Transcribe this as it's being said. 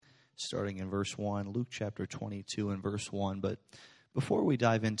starting in verse 1, Luke chapter 22 and verse 1. But before we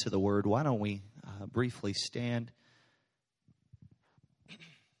dive into the Word, why don't we briefly stand?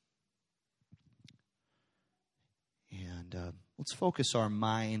 And let's focus our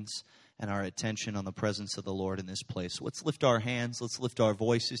minds and our attention on the presence of the Lord in this place. Let's lift our hands. Let's lift our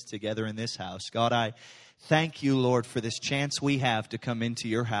voices together in this house. God, I thank you, Lord, for this chance we have to come into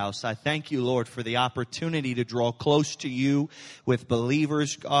your house. I thank you, Lord, for the opportunity to draw close to you with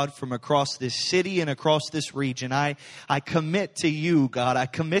believers, God, from across this city and across this region. I commit to you, God. I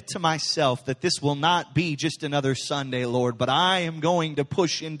commit to myself that this will not be just another Sunday, Lord, but I am going to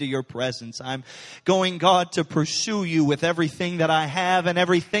push into your presence. I'm going, God, to pursue you with everything that I have and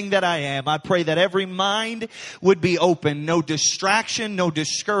everything that I am. I pray that every mind would be open, no distraction, no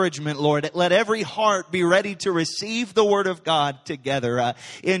discouragement, Lord. Let every heart be ready to receive the Word of God together.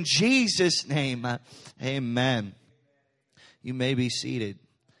 In Jesus' name, amen. You may be seated.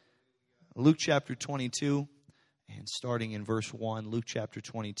 Luke chapter 22, and starting in verse 1. Luke chapter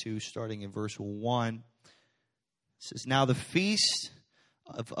 22, starting in verse 1. It says, "Now the feast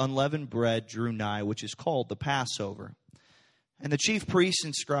of unleavened bread drew nigh, which is called the Passover. And the chief priests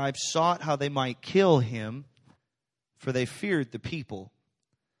and scribes sought how they might kill him, for they feared the people.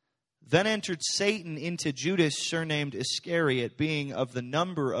 Then entered Satan into Judas, surnamed Iscariot, being of the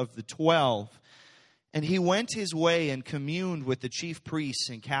number of the 12. And he went his way and communed with the chief priests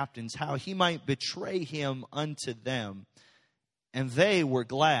and captains, how he might betray him unto them. And they were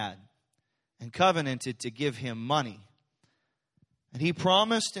glad, and covenanted to give him money. And he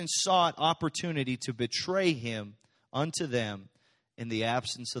promised and sought opportunity to betray him unto them in the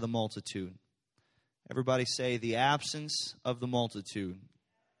absence of the multitude." Everybody say, the absence of the multitude.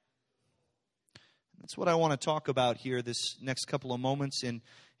 That's what I want to talk about here this next couple of moments in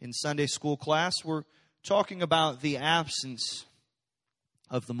Sunday school class. We're talking about the absence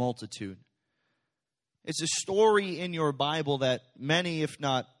of the multitude. It's a story in your Bible that many, if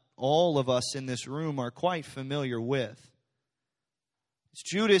not all of us in this room, are quite familiar with. It's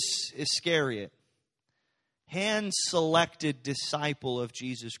Judas Iscariot, hand-selected disciple of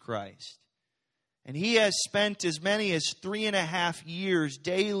Jesus Christ. And he has spent as many as 3.5 years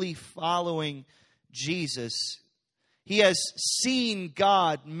daily following Jesus. He has seen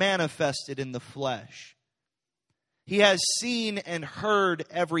God manifested in the flesh. He has seen and heard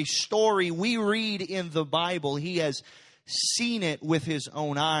every story we read in the Bible. He has seen it with his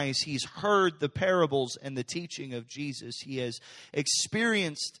own eyes. He's heard the parables and the teaching of Jesus. He has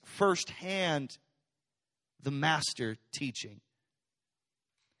experienced firsthand the master teaching.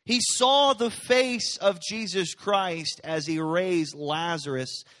 He saw the face of Jesus Christ as he raised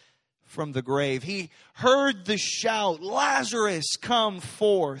Lazarus from the grave. He heard the shout, "Lazarus, come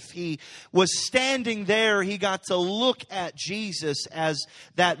forth." He was standing there. He got to look at Jesus as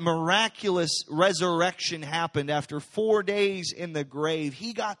that miraculous resurrection happened after 4 days in the grave.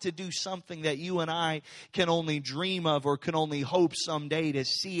 He got to do something that you and I can only dream of or can only hope someday to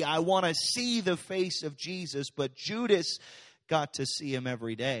see. I want to see the face of Jesus, but Judas got to see him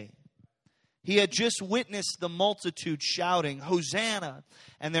every day. He had just witnessed the multitude shouting, "Hosanna!"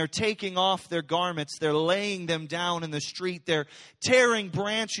 And they're taking off their garments. They're laying them down in the street. They're tearing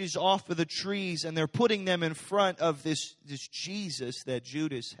branches off of the trees, and they're putting them in front of this Jesus that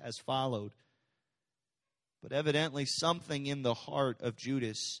Judas has followed. But evidently something in the heart of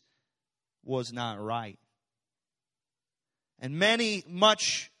Judas was not right. And many,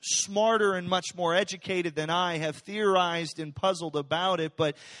 much smarter and much more educated than I, have theorized and puzzled about it.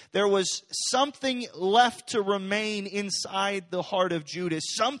 But there was something left to remain inside the heart of Judas.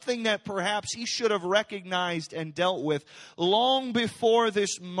 Something that perhaps he should have recognized and dealt with long before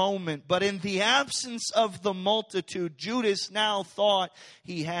this moment. But in the absence of the multitude, Judas now thought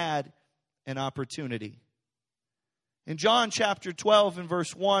he had an opportunity. In John chapter 12 and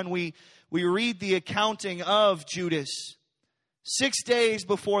verse 1, we read the accounting of Judas. 6 days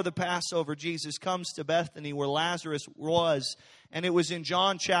before the Passover, Jesus comes to Bethany where Lazarus was. And it was in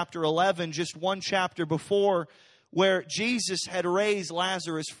John chapter 11, just one chapter before, where Jesus had raised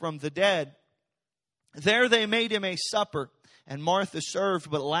Lazarus from the dead. There they made him a supper, and Martha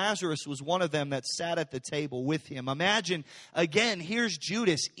served, but Lazarus was one of them that sat at the table with him. Imagine, again, here's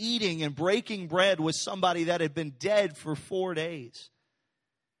Judas eating and breaking bread with somebody that had been dead for 4 days.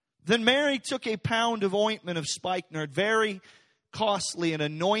 Then Mary took a pound of ointment of spikenard, very costly, and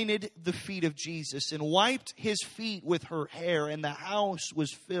anointed the feet of Jesus and wiped his feet with her hair, and the house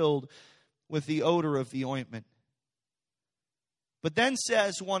was filled with the odor of the ointment. But then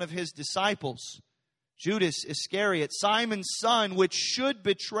says one of his disciples, Judas Iscariot, Simon's son, which should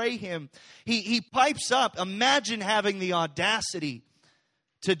betray him, he pipes up. Imagine having the audacity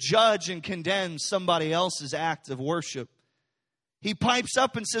to judge and condemn somebody else's act of worship. He pipes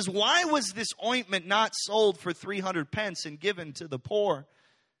up and says, why was this ointment not sold for 300 pence and given to the poor?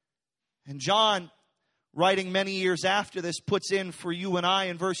 And John, writing many years after this, puts in for you and I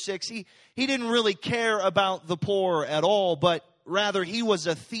in verse 6, he didn't really care about the poor at all, but rather he was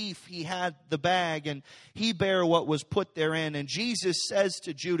a thief. He had the bag and he bare what was put therein. And Jesus says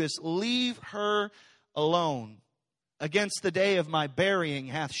to Judas, leave her alone. Against the day of my burying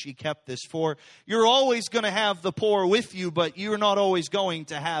hath she kept this. For you're always going to have the poor with you, but you're not always going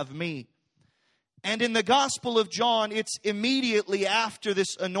to have me. And in the Gospel of John, it's immediately after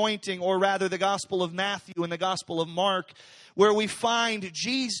this anointing, or rather the Gospel of Matthew and the Gospel of Mark, where we find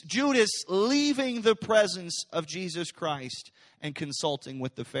Judas leaving the presence of Jesus Christ and consulting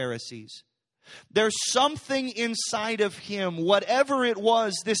with the Pharisees. There's something inside of him, whatever it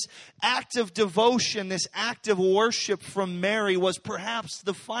was, this act of devotion, this act of worship from Mary was perhaps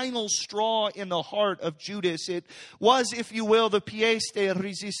the final straw in the heart of Judas. It was, if you will, the pièce de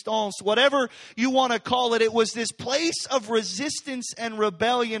résistance, whatever you want to call it. It was this place of resistance and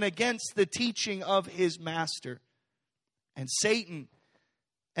rebellion against the teaching of his master. And Satan,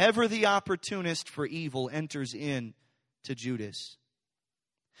 ever the opportunist for evil, enters in to Judas.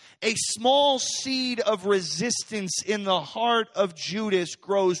 A small seed of resistance in the heart of Judas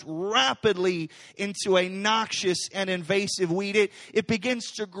grows rapidly into a noxious and invasive weed. It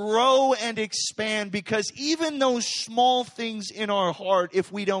begins to grow and expand, because even those small things in our heart,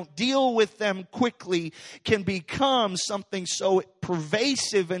 if we don't deal with them quickly, can become something so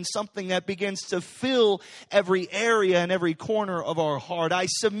pervasive and something that begins to fill every area and every corner of our heart. I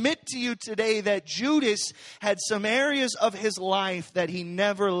submit to you today that Judas had some areas of his life that he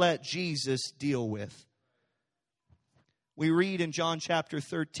never let Jesus deal with. We read in John chapter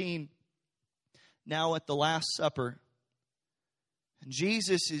 13, now at the Last Supper, and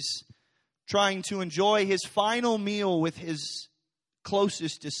Jesus is trying to enjoy his final meal with his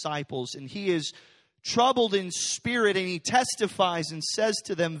closest disciples, and he is troubled in spirit, and he testifies and says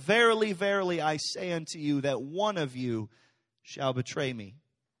to them, verily, verily, I say unto you that one of you shall betray me.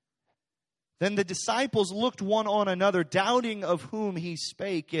 Then the disciples looked one on another, doubting of whom he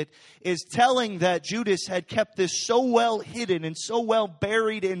spake. It is telling that Judas had kept this so well hidden and so well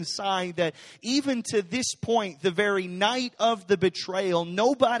buried inside that even to this point, the very night of the betrayal,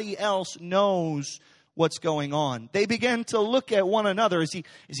 nobody else knows what's going on. They began to look at one another. Is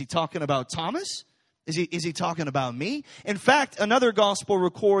he talking about Thomas? Is he talking about me? In fact, another gospel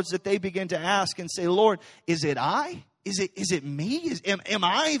records that they begin to ask and say, Lord, is it I? Is it me? Am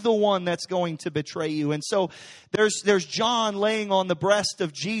I the one that's going to betray you? And so there's John laying on the breast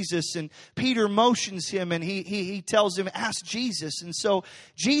of Jesus, and Peter motions him, and he tells him, ask Jesus. And so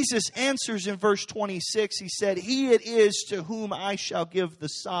Jesus answers in verse 26. He said, he it is to whom I shall give the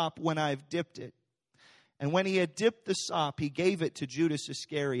sop when I've dipped it. And when he had dipped the sop, he gave it to Judas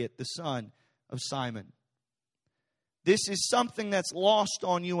Iscariot, the son of Simon. This is something that's lost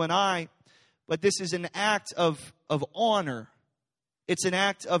on you and I, but this is an act of honor. It's an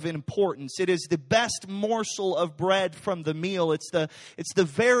act of importance. It is the best morsel of bread from the meal. It's the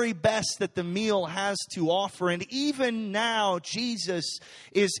very best that the meal has to offer. And even now, Jesus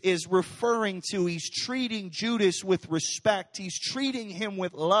is referring to, he's treating Judas with respect. He's treating him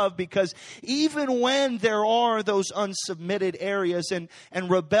with love, because even when there are those unsubmitted areas and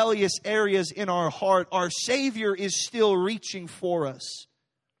rebellious areas in our heart, our Savior is still reaching for us.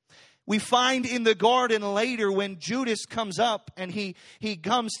 We find in the garden later when Judas comes up and he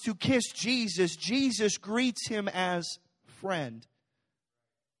comes to kiss Jesus, Jesus greets him as friend.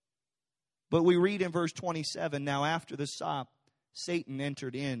 But we read in verse 27, now after the sop, Satan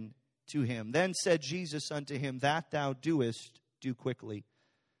entered in to him. Then said Jesus unto him, that thou doest, do quickly.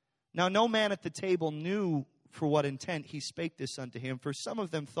 Now no man at the table knew for what intent he spake this unto him. For some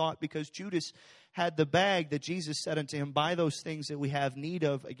of them thought, because Judas had the bag, that Jesus said unto him, buy those things that we have need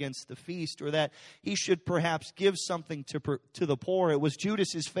of against the feast, or that he should perhaps give something to the poor. It was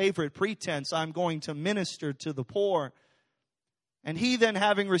Judas's favorite pretense, I'm going to minister to the poor. And he then,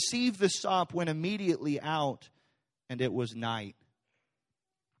 having received the sop, went immediately out, and it was night.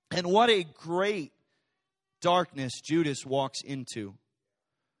 And what a great darkness Judas walks into.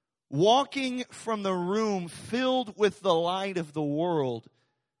 Walking from the room filled with the light of the world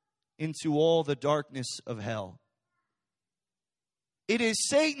into all the darkness of hell. It is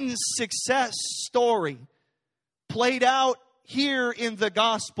Satan's success story played out here in the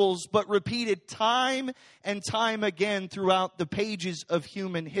Gospels, but repeated time and time again throughout the pages of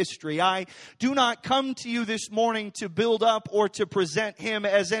human history. I do not come to you this morning to build up or to present him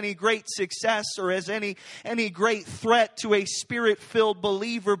as any great success or as any great threat to a Spirit-filled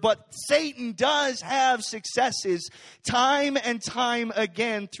believer, but Satan does have successes time and time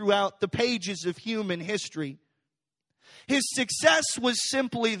again throughout the pages of human history. His success was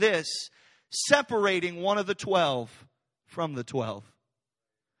simply this: separating one of the 12 from the 12.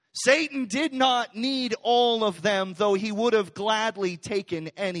 Satan did not need all of them, though he would have gladly taken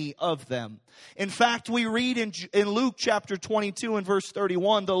any of them. In fact, we read in Luke chapter 22 and verse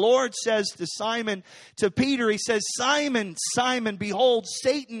 31, the Lord says to Peter, he says, "Simon, Simon, behold,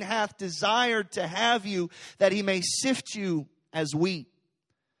 Satan hath desired to have you, that he may sift you as wheat."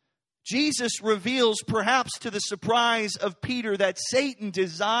 Jesus reveals, perhaps to the surprise of Peter, that Satan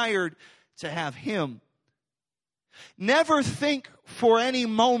desired to have him. Never think for any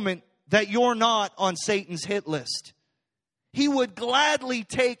moment that you're not on Satan's hit list. He would gladly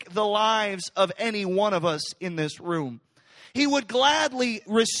take the lives of any one of us in this room. He would gladly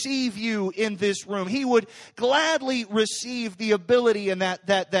receive you in this room. He would gladly receive the ability in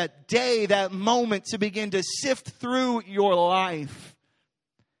that day, that moment, to begin to sift through your life.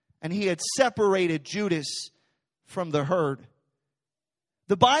 And he had separated Judas from the herd.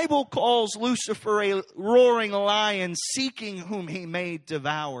 The Bible calls Lucifer a roaring lion, seeking whom he may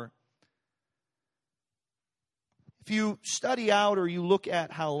devour. If you study out or you look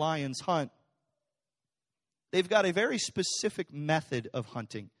at how lions hunt, they've got a very specific method of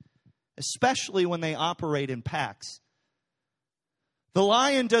hunting, especially when they operate in packs. The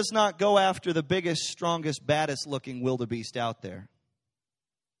lion does not go after the biggest, strongest, baddest looking wildebeest out there.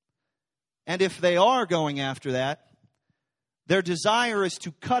 And if they are going after that, their desire is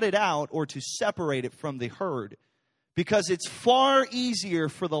to cut it out or to separate it from the herd, because it's far easier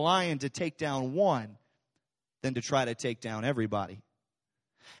for the lion to take down one than to try to take down everybody.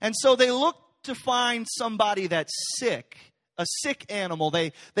 And so they look to find somebody that's sick, a sick animal.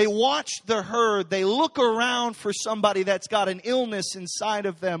 They watch the herd. They look around for somebody that's got an illness inside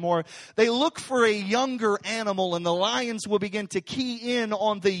of them, or they look for a younger animal, and the lions will begin to key in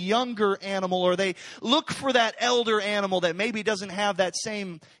on the younger animal, or they look for that elder animal that maybe doesn't have that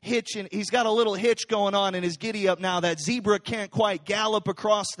same hitch, and he's got a little hitch going on in his giddy up now. That zebra can't quite gallop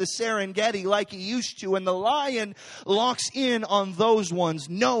across the Serengeti like he used to, and the lion locks in on those ones,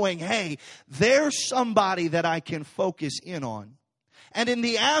 knowing, hey, there's somebody that I can focus in on. And in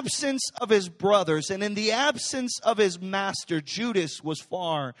the absence of his brothers and in the absence of his master, Judas was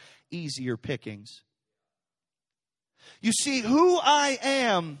far easier pickings. You see, who I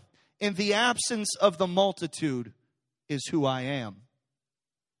am in the absence of the multitude is who I am.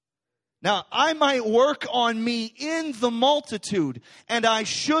 Now, I might work on me in the multitude, and I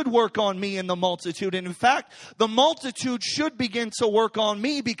should work on me in the multitude. And in fact, the multitude should begin to work on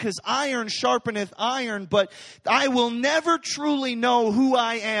me, because iron sharpeneth iron, but I will never truly know who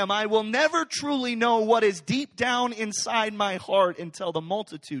I am. I will never truly know what is deep down inside my heart until the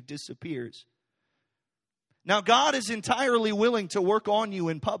multitude disappears. Now, God is entirely willing to work on you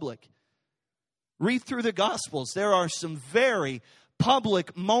in public. Read through the Gospels. There are some very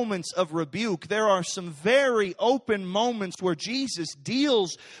public moments of rebuke. There are some very open moments where Jesus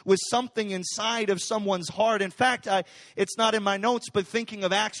deals with something inside of someone's heart. In fact, it's not in my notes, but thinking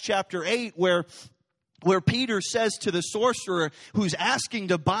of Acts chapter 8, where Peter says to the sorcerer who's asking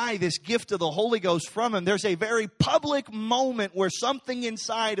to buy this gift of the Holy Ghost from him, there's a very public moment where something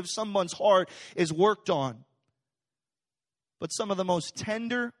inside of someone's heart is worked on. But some of the most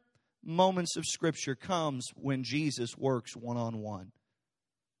tender moments of Scripture comes when Jesus works one-on-one.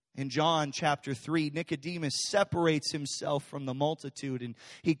 In John chapter 3, Nicodemus separates himself from the multitude, and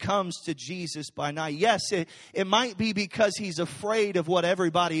he comes to Jesus by night. Yes, it might be because he's afraid of what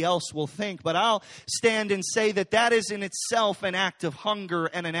everybody else will think, but I'll stand and say that is in itself an act of hunger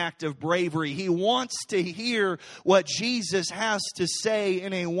and an act of bravery. He wants to hear what Jesus has to say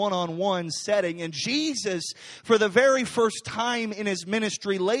in a one-on-one setting. And Jesus, for the very first time in his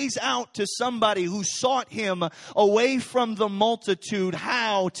ministry, lays out to somebody who sought him away from the multitude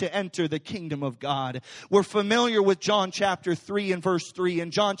how to enter the kingdom of God. We're familiar with John chapter 3 and verse 3.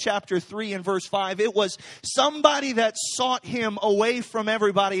 In John chapter 3 and verse 5, it was somebody that sought him away from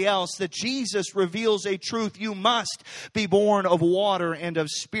everybody else that Jesus reveals a truth. You must be born of water and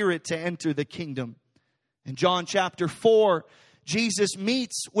of spirit to enter the kingdom. In John chapter 4, Jesus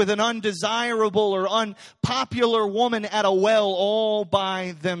meets with an undesirable or unpopular woman at a well all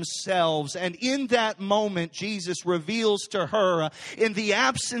by themselves. And in that moment, Jesus reveals to her, in the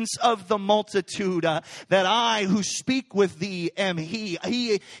absence of the multitude, that I who speak with thee am He.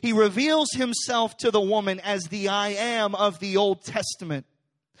 He reveals Himself to the woman as the I am of the Old Testament.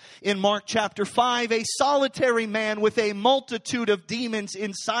 In Mark chapter 5, a solitary man with a multitude of demons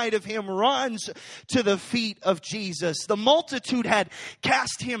inside of him runs to the feet of Jesus. The multitude had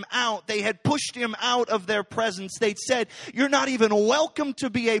cast him out. They had pushed him out of their presence. They'd said, "You're not even welcome to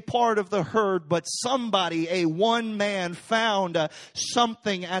be a part of the herd." But somebody, one man, found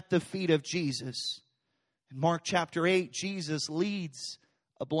something at the feet of Jesus. In Mark chapter 8, Jesus leads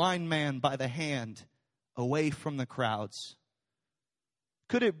a blind man by the hand away from the crowds.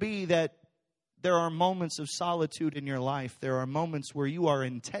 Could it be that there are moments of solitude in your life? There are moments where you are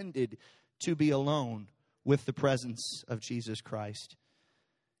intended to be alone with the presence of Jesus Christ.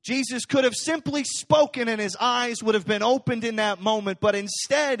 Jesus could have simply spoken and his eyes would have been opened in that moment. But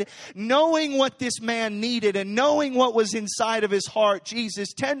instead, knowing what this man needed and knowing what was inside of his heart,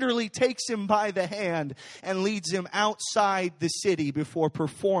 Jesus tenderly takes him by the hand and leads him outside the city before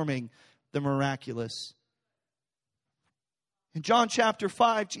performing the miraculous. In John chapter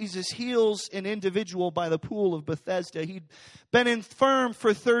 5, Jesus heals an individual by the pool of Bethesda. He'd been infirm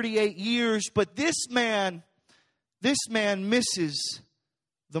for 38 years, but this man misses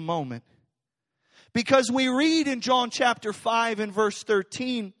the moment. Because we read in John chapter 5 and verse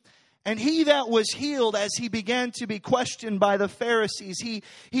 13, "And he that was healed, as he began to be questioned by the Pharisees,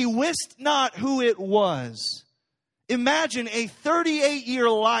 he wist not who it was." Imagine a 38-year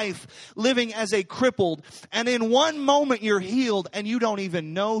life living as a crippled, and in one moment you're healed and you don't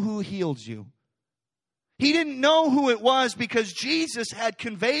even know who healed you. He didn't know who it was because Jesus had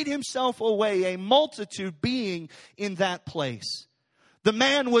conveyed himself away, a multitude being in that place. The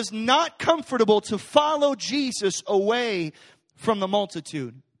man was not comfortable to follow Jesus away from the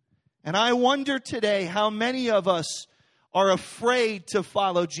multitude. And I wonder today how many of us are afraid to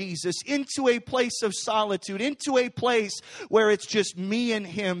follow Jesus into a place of solitude, into a place where it's just me and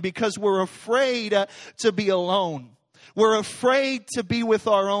Him, because we're afraid to be alone. We're afraid to be with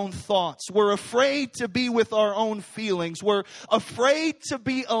our own thoughts. We're afraid to be with our own feelings. We're afraid to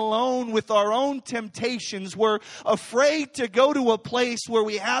be alone with our own temptations. We're afraid to go to a place where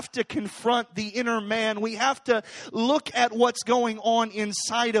we have to confront the inner man. We have to look at what's going on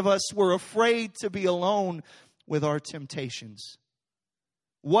inside of us. We're afraid to be alone with our temptations.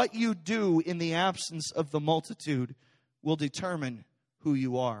 What you do in the absence of the multitude will determine who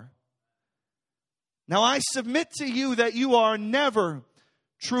you are. Now, I submit to you that you are never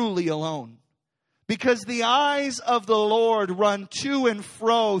truly alone, because the eyes of the Lord run to and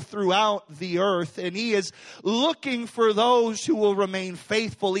fro throughout the earth, and He is looking for those who will remain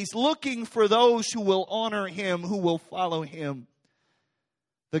faithful. He's looking for those who will honor Him, who will follow Him.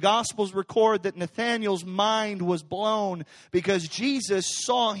 The Gospels record that Nathanael's mind was blown because Jesus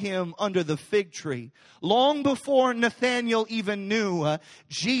saw him under the fig tree. Long before Nathanael even knew,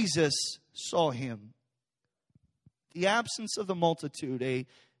 Jesus saw him. The absence of the multitude, a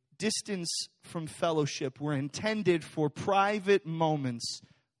distance from fellowship, were intended for private moments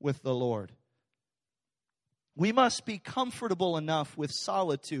with the Lord. We must be comfortable enough with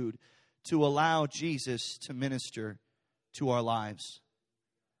solitude to allow Jesus to minister to our lives.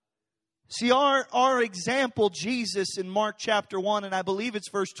 See, our example, Jesus, in Mark chapter 1, and I believe it's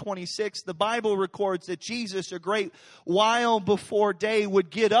verse 26, the Bible records that Jesus, a great while before day, would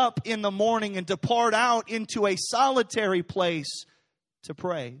get up in the morning and depart out into a solitary place to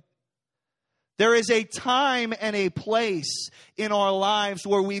pray. There is a time and a place in our lives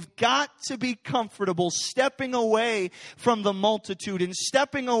where we've got to be comfortable stepping away from the multitude and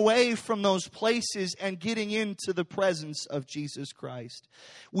stepping away from those places and getting into the presence of Jesus Christ.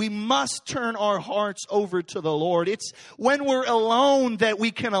 We must turn our hearts over to the Lord. It's when we're alone that we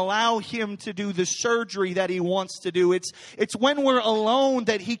can allow Him to do the surgery that He wants to do. It's when we're alone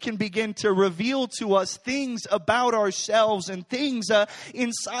that He can begin to reveal to us things about ourselves and things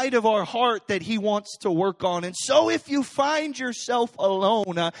inside of our heart that He wants to work on. And so if you find yourself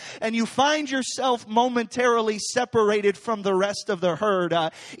alone and you find yourself momentarily separated from the rest of the herd,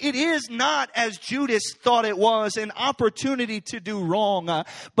 it is not, as Judas thought it was, an opportunity to do wrong.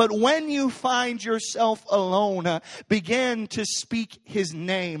 But when you find yourself alone, begin to speak His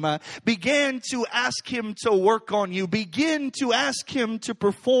name. Begin to ask Him to work on you. Begin to ask Him to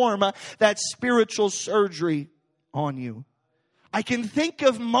perform that spiritual surgery on you. I can think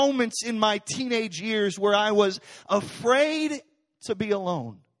of moments in my teenage years where I was afraid to be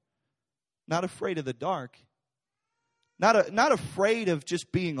alone. Not afraid of the dark. Not afraid of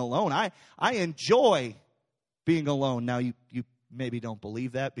just being alone. I enjoy being alone. Now, you maybe don't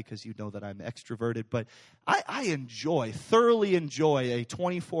believe that because you know that I'm extroverted, but I thoroughly enjoy a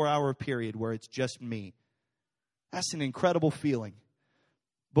 24-hour period where it's just me. That's an incredible feeling.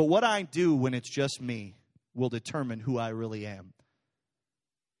 But what I do when it's just me will determine who I really am.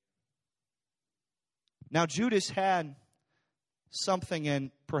 Now, Judas had something,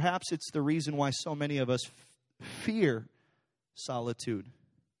 and perhaps it's the reason why so many of us fear solitude.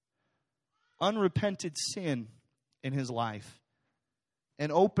 Unrepented sin in his life.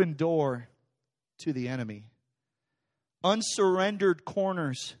 An open door to the enemy. Unsurrendered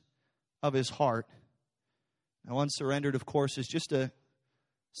corners of his heart. Now, unsurrendered, of course, is just a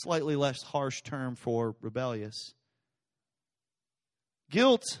slightly less harsh term for rebellious.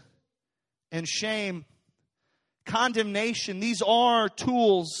 Guilt and shame, condemnation, these are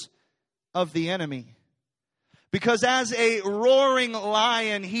tools of the enemy. Because as a roaring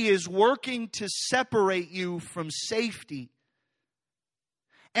lion, he is working to separate you from safety.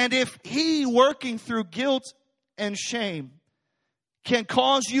 And if he, working through guilt and shame, can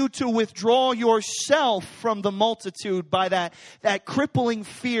cause you to withdraw yourself from the multitude by that crippling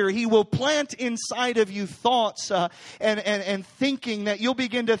fear, he will plant inside of you thoughts and thinking that you'll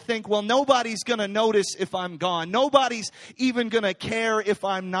begin to think, well, nobody's going to notice if I'm gone. Nobody's even going to care if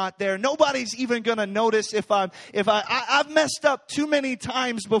I'm not there. Nobody's even going to notice if I've messed up too many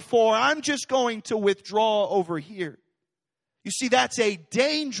times before. I'm just going to withdraw over here. You see, that's a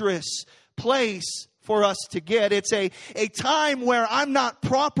dangerous place for us to get. It's a time where I'm not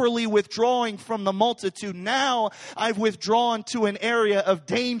properly withdrawing from the multitude. Now I've withdrawn to an area of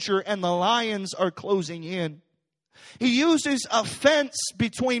danger and the lions are closing in. He uses offense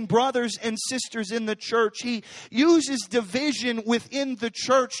between brothers and sisters in the church. He uses division within the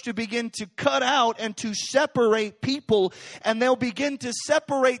church to begin to cut out and to separate people. And they'll begin to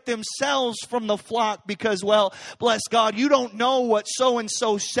separate themselves from the flock because, well, bless God, you don't know what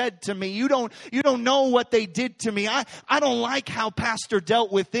so-and-so said to me. You don't know what they did to me. I don't like how Pastor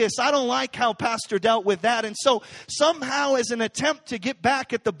dealt with this. I don't like how Pastor dealt with that. And so somehow, as an attempt to get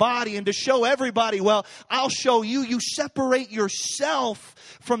back at the body and to show everybody, well, I'll show you. You separate yourself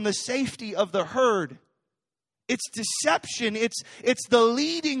from the safety of the herd. It's deception. It's the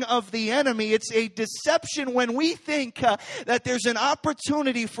leading of the enemy. It's a deception when we think that there's an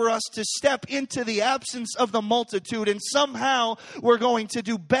opportunity for us to step into the absence of the multitude and somehow we're going to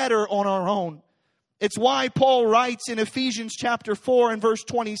do better on our own. It's why Paul writes in Ephesians chapter 4 and verse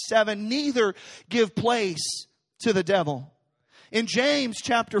 27, neither give place to the devil. In James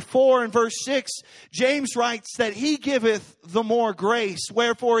chapter 4 and verse 6, James writes that he giveth the more grace.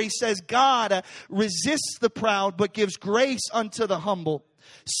 Wherefore he says, God resists the proud, but gives grace unto the humble.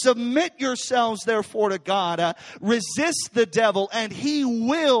 Submit yourselves therefore to God. Resist the devil, and he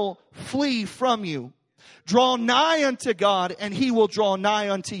will flee from you. Draw nigh unto God, and he will draw nigh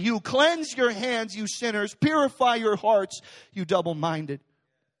unto you. Cleanse your hands, you sinners. Purify your hearts, you double-minded.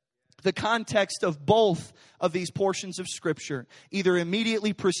 The context of both of these portions of Scripture, either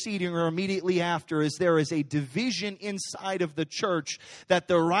immediately preceding or immediately after, is there is a division inside of the church that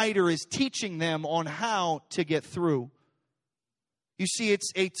the writer is teaching them on how to get through. You see,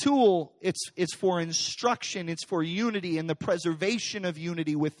 it's a tool, it's for instruction, it's for unity and the preservation of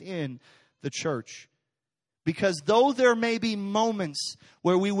unity within the church. Because though there may be moments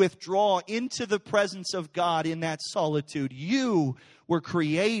where we withdraw into the presence of God in that solitude, you were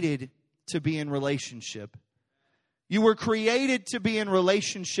created to be in relationship. You were created to be in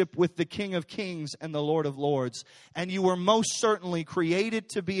relationship with the King of Kings and the Lord of Lords. And you were most certainly created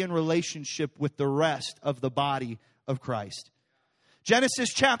to be in relationship with the rest of the body of Christ. Genesis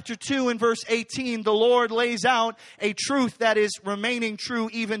chapter 2 and verse 18, the Lord lays out a truth that is remaining true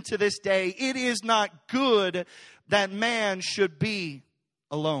even to this day. It is not good that man should be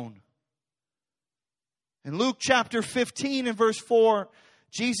alone. In Luke chapter 15 and verse 4,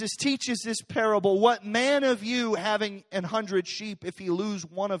 Jesus teaches this parable. What man of you, having 100 sheep, if he lose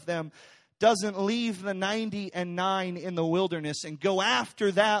one of them, doesn't leave the 99 in the wilderness and go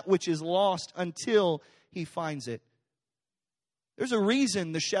after that which is lost until he finds it? There's a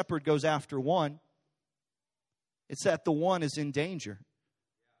reason the shepherd goes after one. It's that the one is in danger.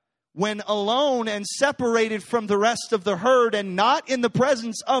 When alone and separated from the rest of the herd and not in the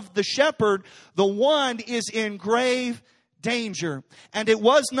presence of the shepherd, the one is in grave danger. And it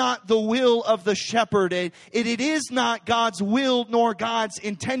was not the will of the shepherd. It is not God's will nor God's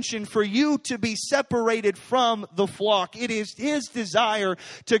intention for you to be separated from the flock. It is His desire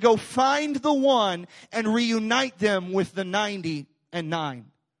to go find the one and reunite them with the 99.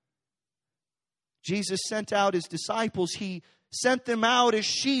 Jesus sent out his disciples. He sent them out as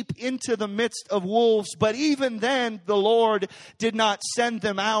sheep into the midst of wolves. But even then, the Lord did not send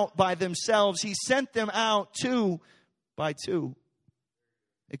them out by themselves. He sent them out 2 by 2.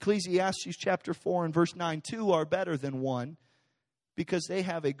 Ecclesiastes chapter 4 and verse 9, 2 are better than 1, because they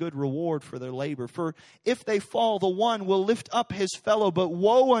have a good reward for their labor. For if they fall, the one will lift up his fellow, but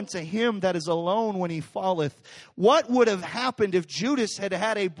woe unto him that is alone when he falleth. What would have happened if Judas had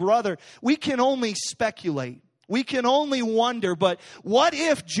had a brother? We can only speculate. We can only wonder, but what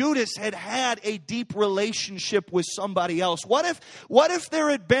if Judas had had a deep relationship with somebody else? What if there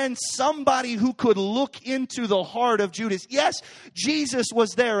had been somebody who could look into the heart of Judas? Yes, Jesus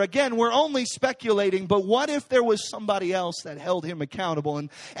was there. Again, we're only speculating, but what if there was somebody else that held him accountable?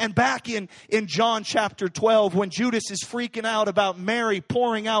 And back in John chapter 12, when Judas is freaking out about Mary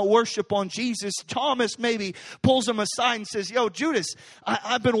pouring out worship on Jesus, Thomas maybe pulls him aside and says, yo, Judas,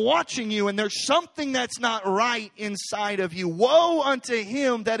 I've been watching you, and there's something that's not right inside of you. Woe unto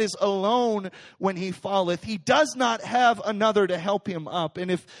him that is alone when he falleth. He does not have another to help him up. And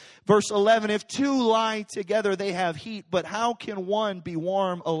if, verse 11, if 2 lie together, they have heat, but how can one be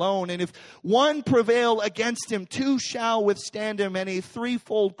warm alone? And if one prevail against him, 2 shall withstand him, and a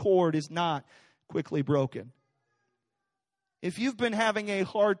 3-fold cord is not quickly broken. If you've been having a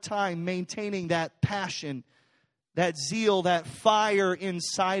hard time maintaining that passion, that zeal, that fire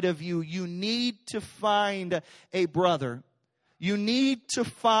inside of you, you need to find a brother. You need to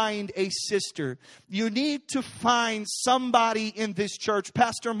find a sister. You need to find somebody in this church.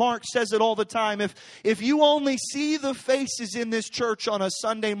 Pastor Mark says it all the time. If you only see the faces in this church on a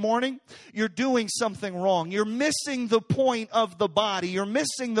Sunday morning, you're doing something wrong. You're missing the point of the body. You're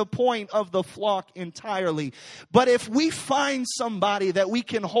missing the point of the flock entirely. But if we find somebody that we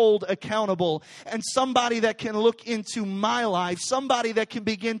can hold accountable, and somebody that can look into my life, somebody that can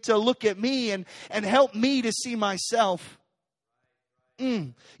begin to look at me and help me to see myself,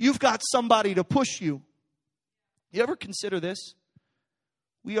 you've got somebody to push you. You ever consider this?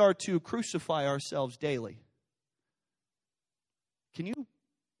 We are to crucify ourselves daily. Can you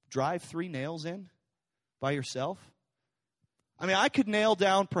drive 3 nails in by yourself? I mean, I could nail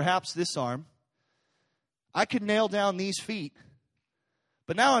down perhaps this arm. I could nail down these feet.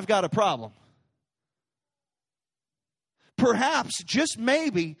 But now I've got a problem. Perhaps, just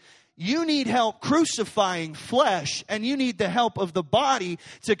maybe, you need help crucifying flesh, and you need the help of the body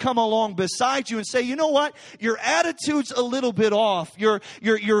to come along beside you and say, you know what? Your attitude's a little bit off. Your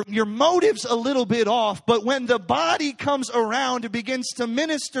motive's a little bit off. But when the body comes around and begins to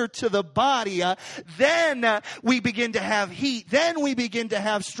minister to the body, then we begin to have heat. Then we begin to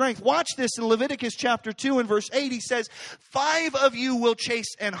have strength. Watch this in Leviticus chapter 2 and verse 8. He says, 5 of you will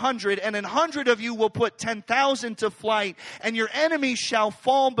chase 100, and 100 of you will put 10,000 to flight, and your enemies shall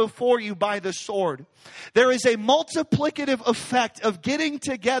fall before you by the sword. There is a multiplicative effect of getting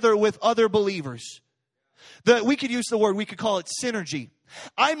together with other believers. We could use the word, we could call it synergy.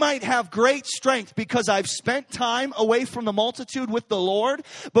 I might have great strength because I've spent time away from the multitude with the Lord.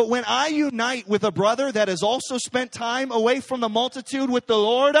 But when I unite with a brother that has also spent time away from the multitude with the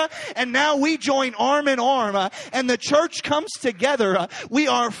Lord, and now we join arm in arm, and the church comes together, we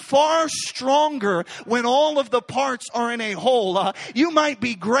are far stronger when all of the parts are in a whole. You might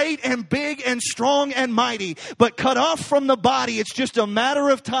be great and big and strong and mighty, but cut off from the body, it's just a matter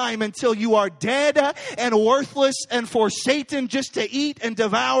of time until you are dead and worthless, and for Satan just to eat and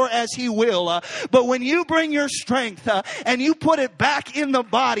devour as he will. But when you bring your strength and you put it back in the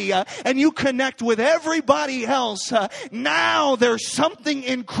body and you connect with everybody else, now there's something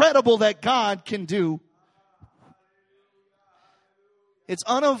incredible that God can do. It's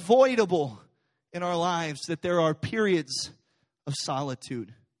unavoidable in our lives that there are periods of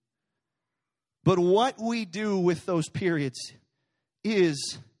solitude. But what we do with those periods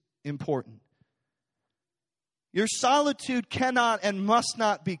is important. Your solitude cannot and must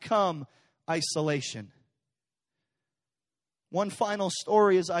not become isolation. One final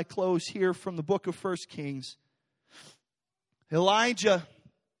story as I close here from the book of 1 Kings. Elijah,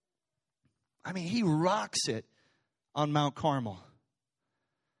 he rocks it on Mount Carmel.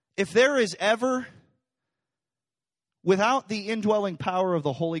 If there is ever, without the indwelling power of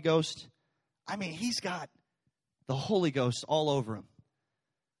the Holy Ghost, he's got the Holy Ghost all over him.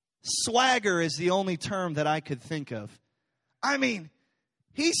 Swagger is the only term that I could think of.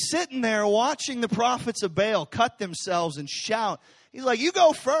 He's sitting there watching the prophets of Baal cut themselves and shout. He's like, you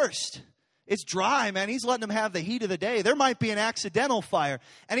go first. It's dry, man. He's letting them have the heat of the day. There might be an accidental fire.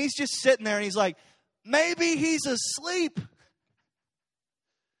 And he's just sitting there and he's like, maybe he's asleep.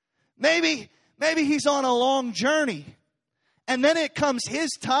 Maybe he's on a long journey. And then it comes his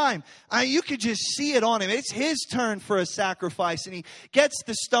time. You could just see it on him. It's his turn for a sacrifice. And he gets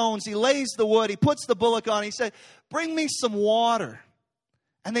the stones. He lays the wood. He puts the bullock on. He said, bring me some water.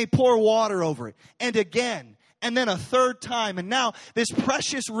 And they pour water over it. And again. And then a third time. And now this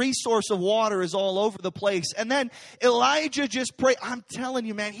precious resource of water is all over the place. And then Elijah just prayed. I'm telling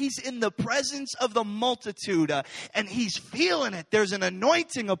you, man, he's in the presence of the multitude. And he's feeling it. There's an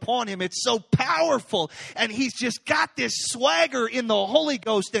anointing upon him. It's so powerful. And he's just got this swagger in the Holy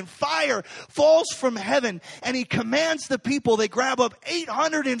Ghost. And fire falls from heaven. And he commands the people. They grab up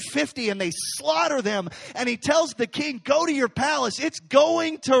 850 and they slaughter them. And he tells the king, go to your palace. It's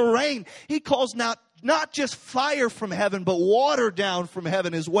going to rain. He calls not just fire from heaven, but water down from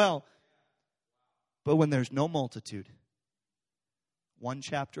heaven as well. But when there's no multitude, one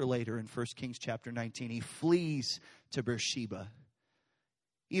chapter later in 1 Kings chapter 19, he flees to Beersheba.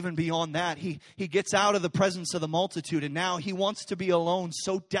 Even beyond that, he gets out of the presence of the multitude, and now he wants to be alone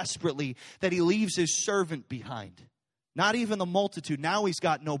so desperately that he leaves his servant behind. Not even the multitude. Now he's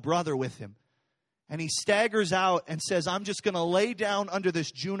got no brother with him. And he staggers out and says, I'm just going to lay down under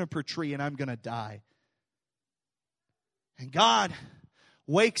this juniper tree and I'm going to die. And God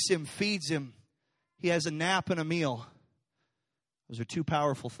wakes him, feeds him. He has a nap and a meal. Those are two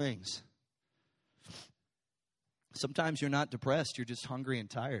powerful things. Sometimes you're not depressed. You're just hungry and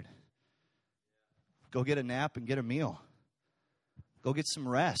tired. Go get a nap and get a meal. Go get some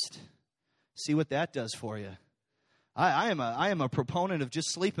rest. See what that does for you. I am a proponent of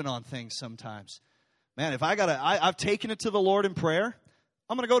just sleeping on things sometimes. Man, if I've taken it to the Lord in prayer,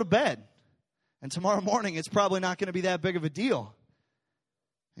 I'm going to go to bed. And tomorrow morning, it's probably not going to be that big of a deal.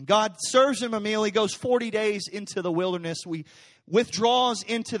 And God serves him a meal. He goes 40 days into the wilderness. He withdraws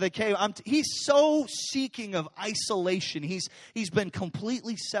into the cave. He's so seeking of isolation. He's been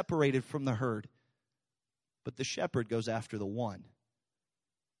completely separated from the herd. But the shepherd goes after the one.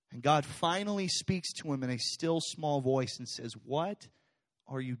 And God finally speaks to him in a still small voice and says, what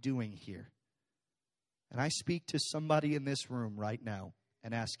are you doing here? And I speak to somebody in this room right now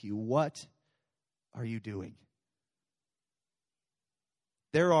and ask you, what are you doing?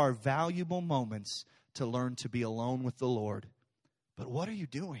 There are valuable moments to learn to be alone with the Lord. But what are you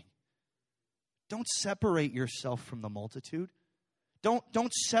doing? Don't separate yourself from the multitude.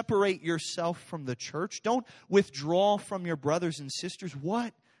 Don't separate yourself from the church. Don't withdraw from your brothers and sisters.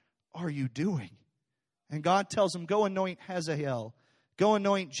 What are you doing? And God tells him, go anoint Hazael. Go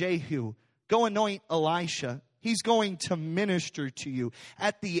anoint Jehu. Go anoint Elisha. He's going to minister to you.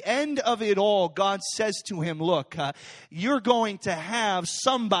 At the end of it all, God says to him, look, you're going to have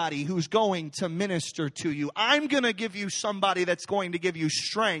somebody who's going to minister to you. I'm going to give you somebody that's going to give you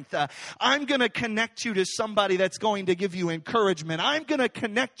strength. I'm going to connect you to somebody that's going to give you encouragement. I'm going to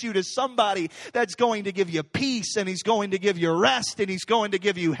connect you to somebody that's going to give you peace, and he's going to give you rest, and he's going to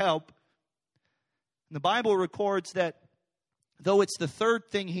give you help. And the Bible records that though it's the third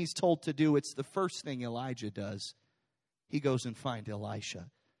thing he's told to do, it's the first thing Elijah does. He goes and finds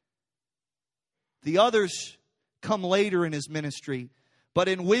Elisha. The others come later in his ministry, but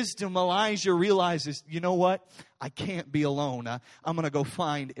in wisdom, Elijah realizes, you know what? I can't be alone. I'm going to go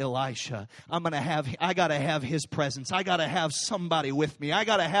find Elisha. I got to have his presence. I got to have somebody with me. I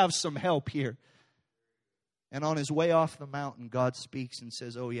got to have some help here. And on his way off the mountain, God speaks and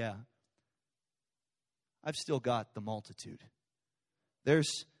says, oh yeah, I've still got the multitude.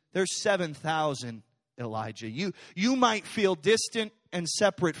 There's 7,000, Elijah. You might feel distant and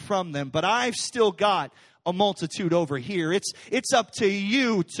separate from them, but I've still got a multitude over here. It's up to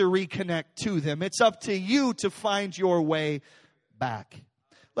you to reconnect to them. It's up to you to find your way back.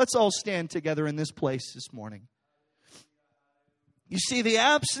 Let's all stand together in this place this morning. You see, the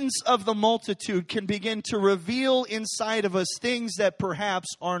absence of the multitude can begin to reveal inside of us things that perhaps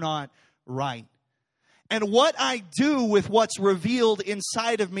are not right. And what I do with what's revealed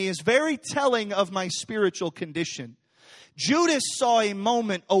inside of me is very telling of my spiritual condition. Judas saw a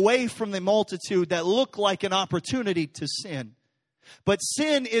moment away from the multitude that looked like an opportunity to sin. But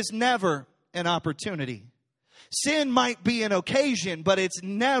sin is never an opportunity. Sin might be an occasion, but it's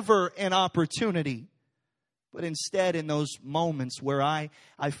never an opportunity. But instead, in those moments where I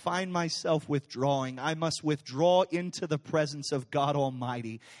find myself withdrawing, I must withdraw into the presence of God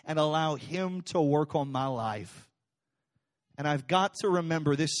Almighty and allow Him to work on my life. And I've got to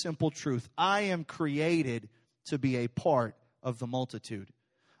remember this simple truth. I am created to be a part of the multitude.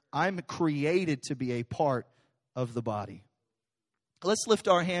 I'm created to be a part of the body. Let's lift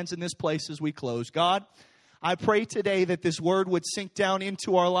our hands in this place as we close. God, I pray today that this word would sink down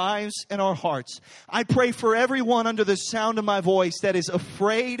into our lives and our hearts. I pray for everyone under the sound of my voice that is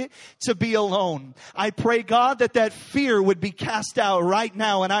afraid to be alone. I pray, God, that fear would be cast out right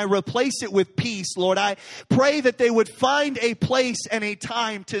now, and I replace it with peace, Lord. I pray that they would find a place and a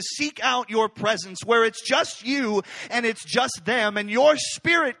time to seek out your presence where it's just you and it's just them, and your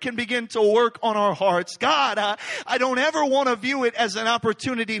Spirit can begin to work on our hearts. God, I don't ever want to view it as an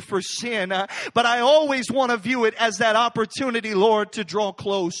opportunity for sin, but I always want to view it as that opportunity, Lord, to draw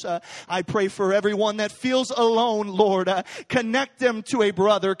close. I pray for everyone that feels alone, Lord. Connect them to a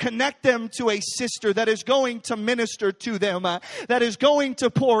brother. Connect them to a sister that is going to minister to them, that is going to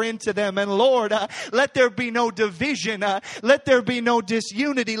pour into them. And Lord, let there be no division. Let there be no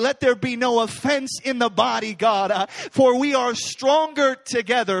disunity. Let there be no offense in the body, God. For we are stronger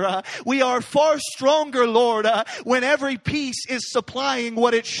together. We are far stronger, Lord, when every piece is supplying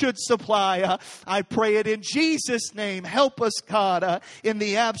what it should supply. I pray it in Jesus' name. Help us, God, in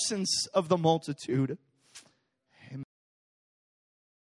the absence of the multitude.